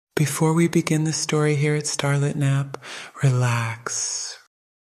Before we begin the story here at Starlit Nap, relax,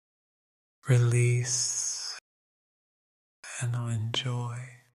 release, and enjoy.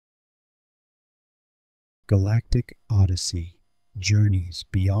 Galactic Odyssey, Journeys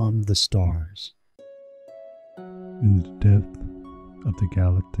Beyond the Stars. In the depth of the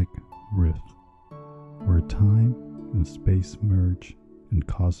galactic rift, where time and space merge in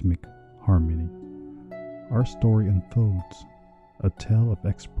cosmic harmony, our story unfolds, a tale of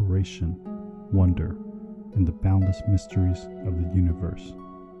exploration, wonder, and the boundless mysteries of the universe.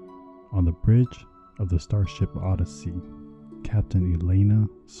 On the bridge of the Starship Odyssey, Captain Elena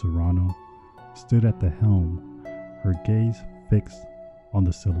Serrano stood at the helm, her gaze fixed on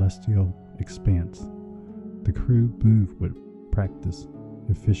the celestial expanse. The crew moved with practiced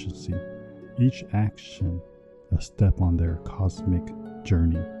efficiency, each action a step on their cosmic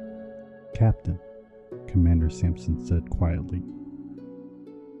journey. "Captain," Commander Sampson said quietly,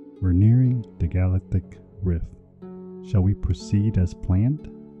 "we're nearing the galactic rift. Shall we proceed as planned?"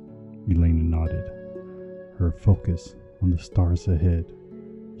 Elena nodded, her focus on the stars ahead.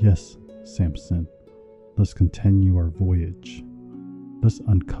 "Yes, Sampson. Let's continue our voyage. Let's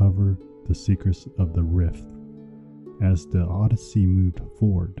uncover the secrets of the rift." As the Odyssey moved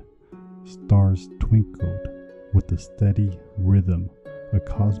forward, stars twinkled with a steady rhythm, a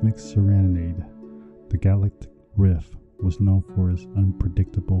cosmic serenade. The galactic rift was known for its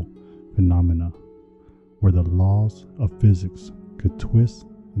unpredictable phenomena, where the laws of physics could twist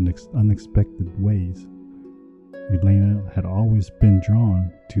in unexpected ways. Elena had always been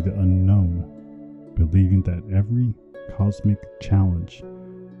drawn to the unknown, believing that every cosmic challenge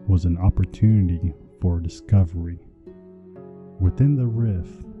was an opportunity for discovery. Within the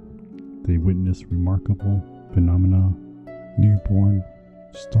rift, they witnessed remarkable phenomena, newborn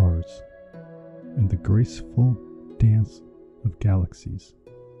stars, and the graceful dance of galaxies.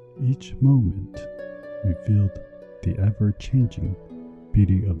 Each moment revealed the ever-changing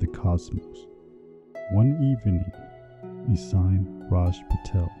beauty of the cosmos. One evening, Isan Raj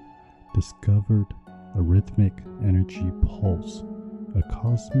Patel discovered a rhythmic energy pulse, a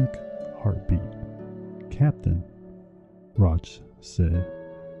cosmic heartbeat. "Captain," Raj said,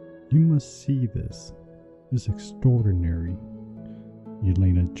 "you must see this. It's extraordinary."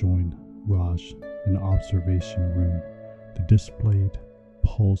 Elena joined Raj in the observation room. The displayed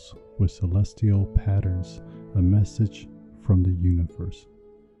pulse with celestial patterns, a message from the universe.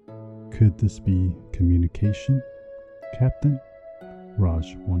 Could this be communication, Captain?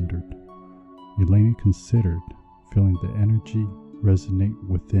 Raj wondered. Elena considered, feeling the energy resonate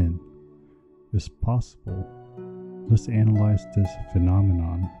within. It's possible. Let's analyze this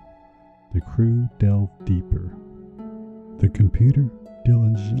phenomenon. The crew delved deeper, the computer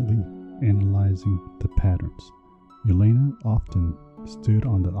diligently analyzing the patterns. Elena often stood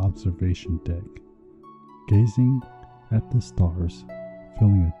on the observation deck, gazing at the stars,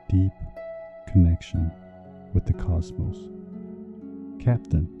 feeling a deep connection with the cosmos.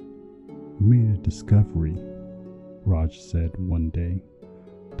 "Captain, we made a discovery," Raj said one day.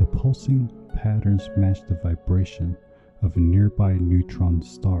 The pulsing patterns matched the vibration of a nearby neutron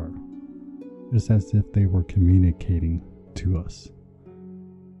star. It's as if they were communicating to us.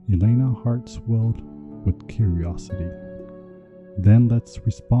 Elena's heart swelled with curiosity. "Then let's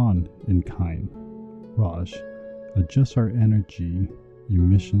respond in kind. Raj, adjust our energy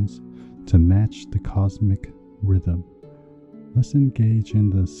emissions to match the cosmic rhythm. Let's engage in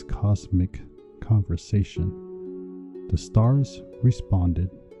this cosmic conversation." The stars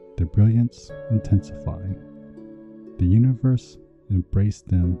responded, their brilliance intensifying. The universe embraced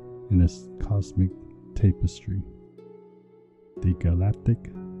them in its cosmic tapestry. The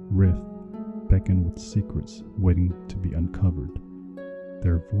galactic rift beckoned with secrets waiting to be uncovered.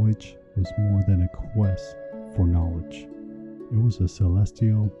 Their voyage was more than a quest for knowledge. It was a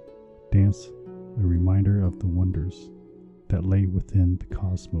celestial dance, a reminder of the wonders that lay within the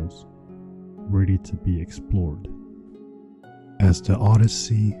cosmos, ready to be explored. As the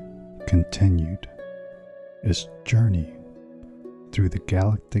Odyssey continued its journey through the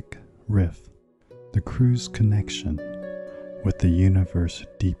galactic rift, the crew's connection with the universe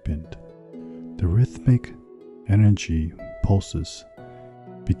deepened. The rhythmic energy pulses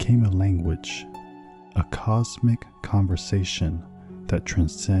became a language, a cosmic conversation that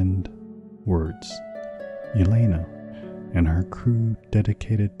transcended words. Elena and her crew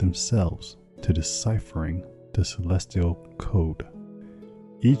dedicated themselves to deciphering the celestial code.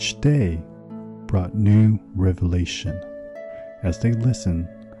 Each day brought new revelation as they listened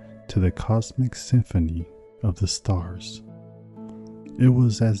to the cosmic symphony of the stars. It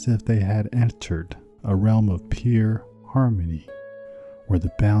was as if they had entered a realm of pure harmony, where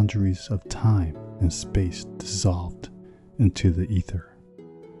the boundaries of time and space dissolved into the ether.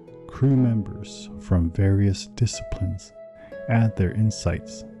 Crew members from various disciplines add their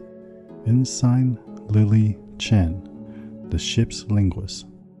insights. Ensign Lily Chen, the ship's linguist,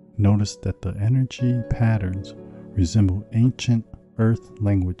 noticed that the energy patterns resemble ancient Earth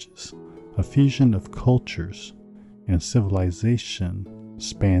languages. A fusion of cultures and civilization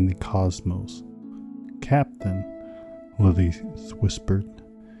span the cosmos. Captain, Lily whispered,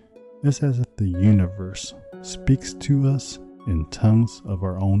 it's as if the universe speaks to us in tongues of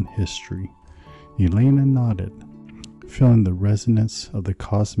our own history. Elena nodded, feeling the resonance of the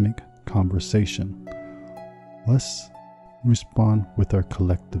cosmic conversation. Let's respond with our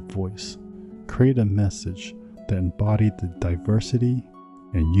collective voice. Create a message that embodied the diversity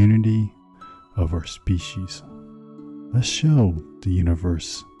and unity of our species. Let's show the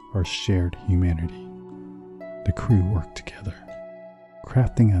universe our shared humanity. The crew worked together,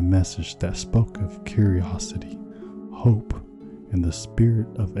 crafting a message that spoke of curiosity, hope, and the spirit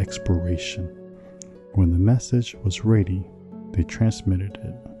of exploration. When the message was ready, they transmitted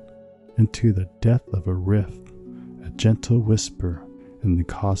it into the depth of a rift, a gentle whisper in the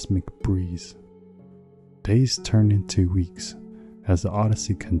cosmic breeze. Days turned into weeks as the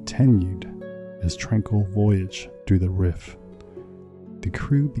Odyssey continued its tranquil voyage through the rift. The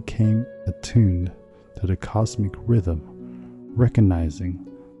crew became attuned to the cosmic rhythm, recognizing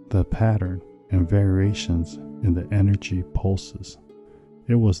the pattern and variations in the energy pulses.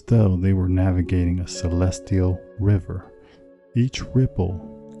 It was as though they were navigating a celestial river, each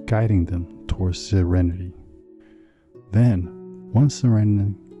ripple guiding them towards serenity. Then, one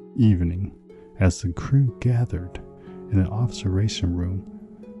serene evening, as the crew gathered in an observation room,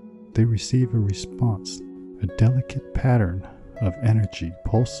 they received a response, a delicate pattern of energy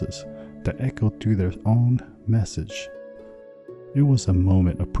pulses that echoed through their own message. It was a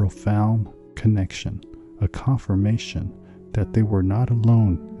moment of profound connection, a confirmation that they were not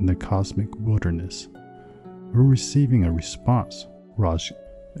alone in the cosmic wilderness. "We're receiving a response," Raj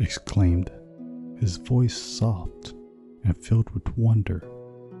exclaimed, his voice soft and filled with wonder.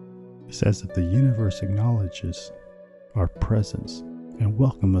 It's as if the universe acknowledges our presence and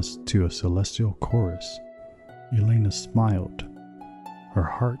welcomes us to a celestial chorus. Elena smiled, her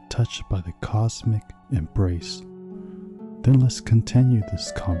heart touched by the cosmic embrace. "Then let's continue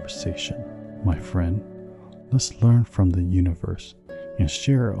this conversation, my friend. Let's learn from the universe and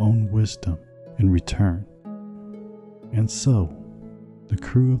share our own wisdom in return." And so, the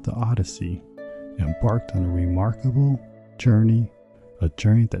crew of the Odyssey embarked on a remarkable journey, a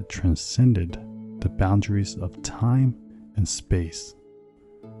journey that transcended the boundaries of time and space.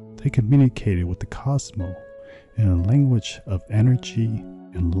 They communicated with the cosmos in a language of energy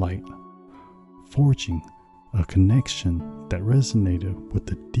and light, forging a connection that resonated with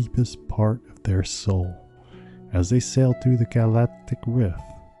the deepest part of their soul. As they sailed through the galactic rift,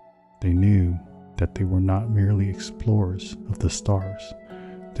 they knew that they were not merely explorers of the stars.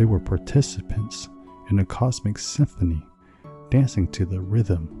 They were participants in a cosmic symphony, dancing to the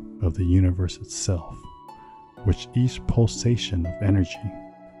rhythm of the universe itself. With each pulsation of energy,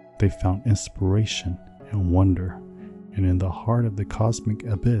 they found inspiration and wonder, and in the heart of the cosmic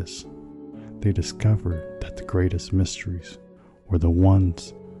abyss, they discovered that the greatest mysteries were the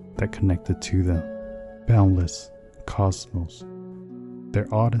ones that connected to the boundless cosmos.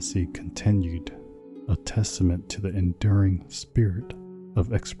 Their odyssey continued, a testament to the enduring spirit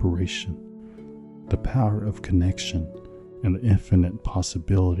of exploration, the power of connection, and the infinite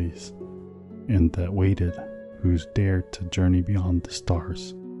possibilities, and that waited who's dared to journey beyond the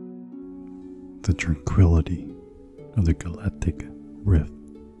stars. The tranquility of the galactic rift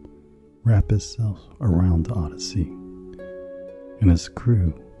wrapped itself around the Odyssey and its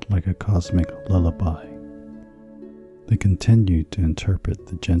crew like a cosmic lullaby. They continued to interpret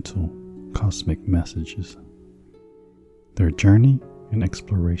the gentle cosmic messages. Their journey and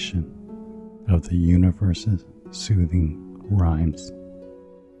exploration of the universe's soothing rhymes.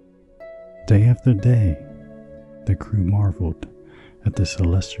 Day after day, the crew marveled at the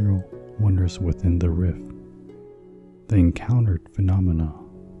celestial wonders within the rift. They encountered phenomena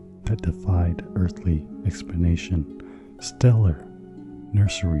that defied earthly explanation, stellar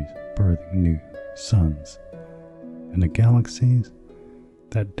nurseries birthing new suns, and the galaxies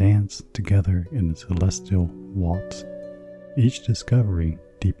that danced together in a celestial waltz. Each discovery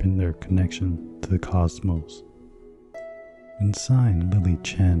deepened their connection to the cosmos. Inside, Lily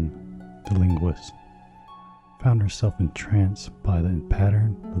Chen, the linguist, found herself entranced by the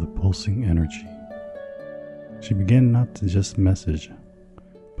pattern of the pulsing energy. She began not to just message,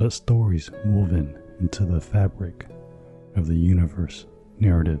 but stories woven into the fabric of the universe.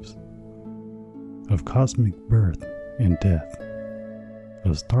 narratives of cosmic birth and death,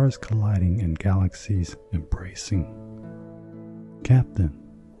 of stars colliding and galaxies embracing. "Captain,"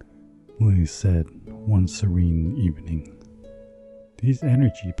 Lily said one serene evening, "these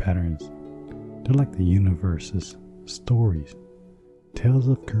energy patterns, they're like the universe's stories, tales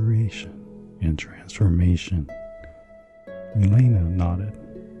of creation and transformation." Elena nodded,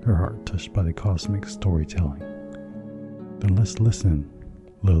 her heart touched by the cosmic storytelling. "Then let's listen,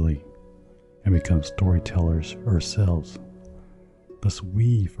 Lily, and become storytellers ourselves. Let's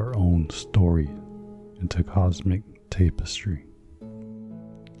weave our own story into cosmic tapestry."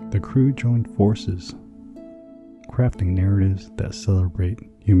 The crew joined forces, crafting narratives that celebrate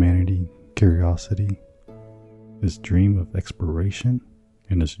humanity, curiosity, its dream of exploration,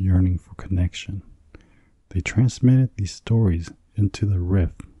 and its yearning for connection. They transmitted these stories into the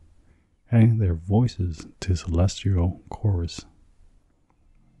rift, adding their voices to celestial chorus.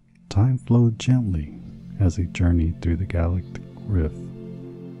 Time flowed gently as they journeyed through the galactic rift.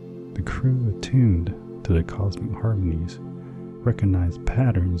 The crew, attuned to the cosmic harmonies, recognized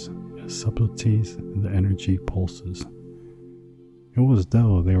patterns and subtleties in the energy pulses. It was as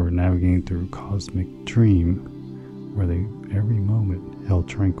though they were navigating through a cosmic dream where every moment held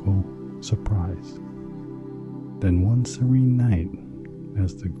tranquil surprise. Then one serene night,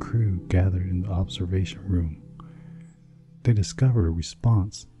 as the crew gathered in the observation room, they discovered a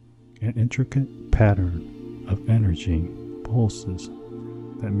response, an intricate pattern of energy pulses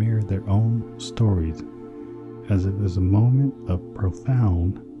that mirrored their own stories, as it is a moment of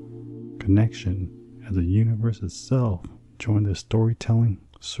profound connection as the universe itself joined the storytelling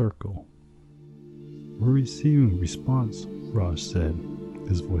circle. "We're receiving response," Raj said,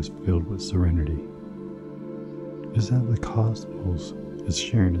 his voice filled with serenity. "It's that the cosmos is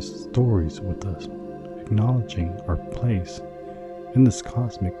sharing its stories with us, acknowledging our place in this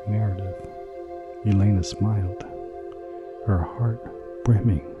cosmic narrative." Elena smiled, her heart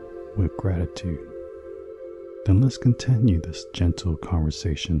brimming with gratitude. "Then let's continue this gentle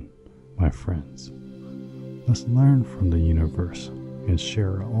conversation, my friends. Let's learn from the universe and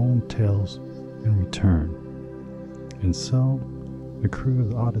share our own tales in return." And so, the crew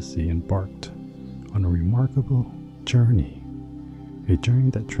of the Odyssey embarked on a remarkable journey, a journey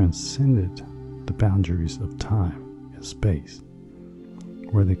that transcended the boundaries of time and space,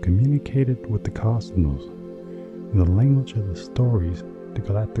 where they communicated with the cosmos. In the language of the stories, the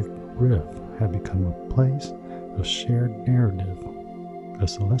Galactic Rift had become a place of shared narrative, a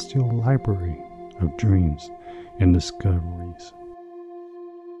celestial library of dreams and discoveries.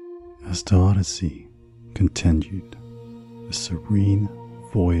 As the Odyssey continued a serene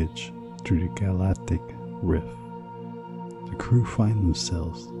voyage through the Galactic Rift, the crew find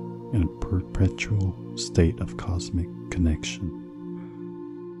themselves in a perpetual state of cosmic connection.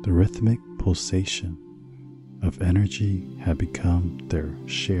 The rhythmic pulsation of energy had become their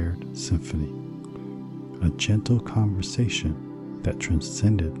shared symphony, a gentle conversation that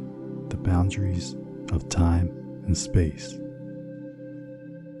transcended the boundaries of time and space.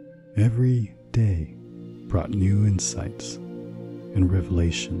 Every day brought new insights and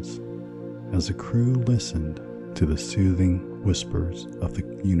revelations as the crew listened to the soothing whispers of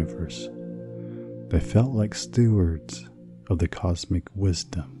the universe. They felt like stewards of the cosmic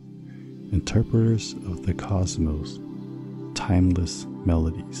wisdom, interpreters of the cosmos' timeless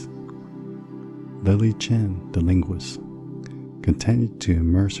melodies. Lily Chen, the linguist, continued to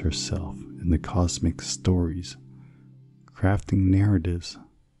immerse herself in the cosmic stories, crafting narratives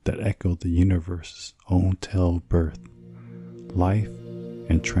that echoed the universe's own tale of birth, life,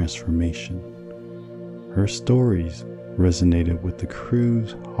 and transformation. Her stories resonated with the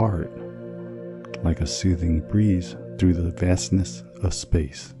crew's heart like a soothing breeze through the vastness of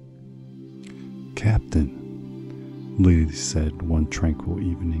space. "Captain," Lily said one tranquil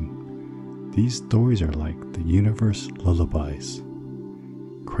evening, "these stories are like the universe lullabies,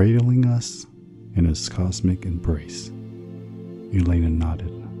 cradling us in its cosmic embrace." Elena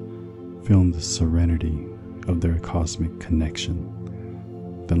nodded, feeling the serenity of their cosmic connection.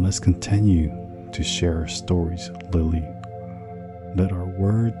 "Then let's continue to share our stories, Lily. Let our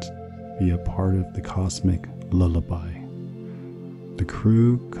words be a part of the cosmic lullaby." The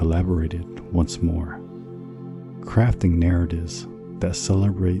crew collaborated once more, crafting narratives that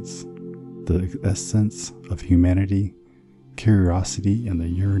celebrates the essence of humanity, curiosity, and the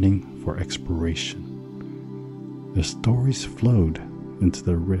yearning for exploration. The stories flowed into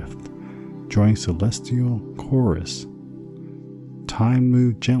the rift, drawing celestial chorus. Time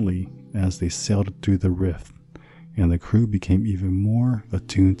moved gently as they sailed through the rift, and the crew became even more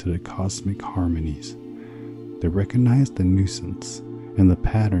attuned to the cosmic harmonies. They recognized the nuisance and the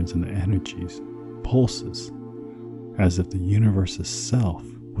patterns and the energies, pulses, as if the universe itself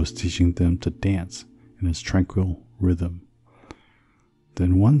was teaching them to dance in its tranquil rhythm.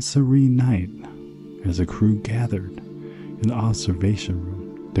 Then one serene night, as the crew gathered in the observation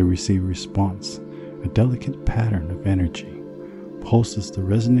room, they received a response, a delicate pattern of energy, pulses to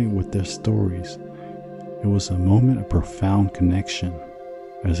resonate with their stories. It was a moment of profound connection,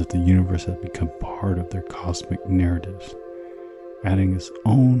 as if the universe had become part of their cosmic narratives, adding its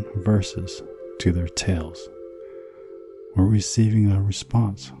own verses to their tales. "We're receiving a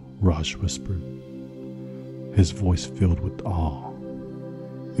response," Raj whispered, his voice filled with awe.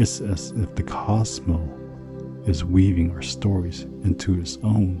 "It's as if the cosmos is weaving our stories into its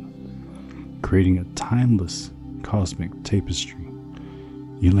own, creating a timeless cosmic tapestry."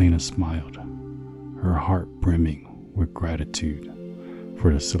 Elena smiled, her heart brimming with gratitude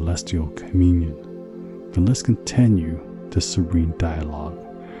for the celestial communion. Then let's continue this serene dialogue,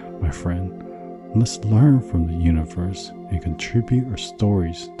 my friend. Let's learn from the universe and contribute our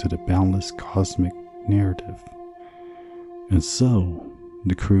stories to the boundless cosmic narrative. And so,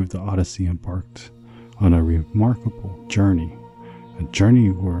 the crew of the Odyssey embarked on a remarkable journey, a journey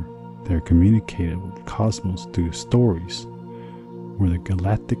where they communicated with the cosmos through stories, where the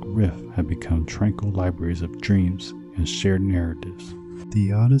galactic rift had become tranquil libraries of dreams and shared narratives.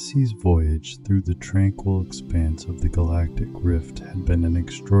 The Odyssey's voyage through the tranquil expanse of the galactic rift had been an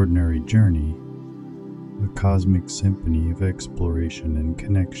extraordinary journey, a cosmic symphony of exploration and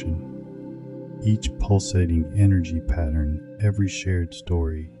connection. Each pulsating energy pattern, every shared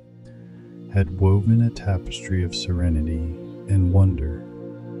story, had woven a tapestry of serenity and wonder,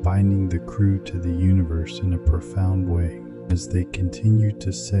 binding the crew to the universe in a profound way. As they continued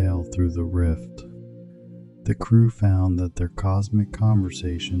to sail through the rift, the crew found that their cosmic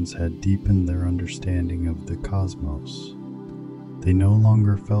conversations had deepened their understanding of the cosmos. They no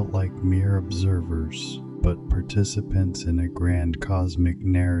longer felt like mere observers, but participants in a grand cosmic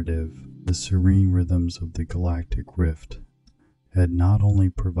narrative. The serene rhythms of the galactic rift had not only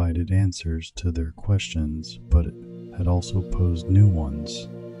provided answers to their questions, but had also posed new ones.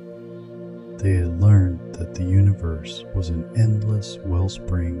 They had learned that the universe was an endless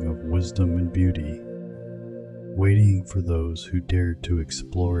wellspring of wisdom and beauty, waiting for those who dared to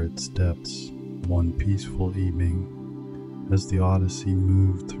explore its depths. One peaceful evening, as the Odyssey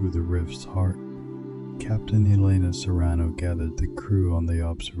moved through the rift's heart, Captain Elena Serrano gathered the crew on the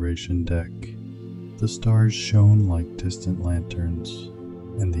observation deck. The stars shone like distant lanterns,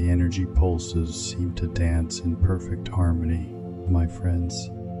 and the energy pulses seemed to dance in perfect harmony. "My friends,"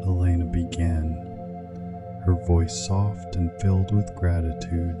 Elena began, her voice soft and filled with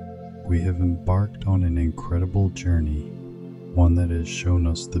gratitude, "we have embarked on an incredible journey, one that has shown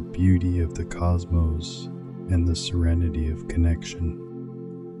us the beauty of the cosmos and the serenity of connection.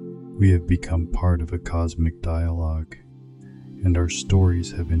 We have become part of a cosmic dialogue, and our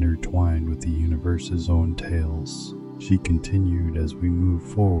stories have intertwined with the universe's own tales." She continued, "As we move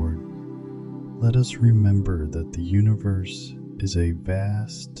forward, let us remember that the universe is a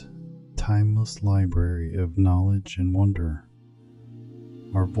vast, timeless library of knowledge and wonder.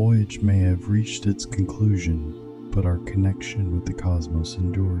 Our voyage may have reached its conclusion, but our connection with the cosmos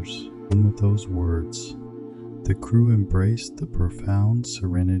endures." And with those words, the crew embraced the profound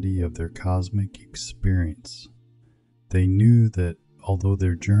serenity of their cosmic experience. They knew that although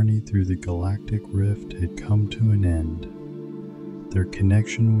their journey through the galactic rift had come to an end, their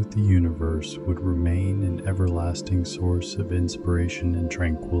connection with the universe would remain an everlasting source of inspiration and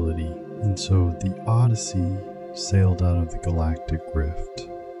tranquility. And so the Odyssey sailed out of the galactic rift,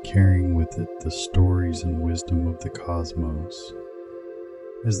 carrying with it the stories and wisdom of the cosmos.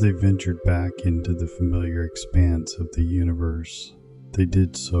 As they ventured back into the familiar expanse of the universe, they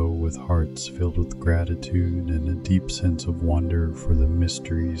did so with hearts filled with gratitude and a deep sense of wonder for the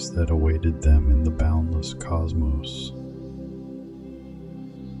mysteries that awaited them in the boundless cosmos.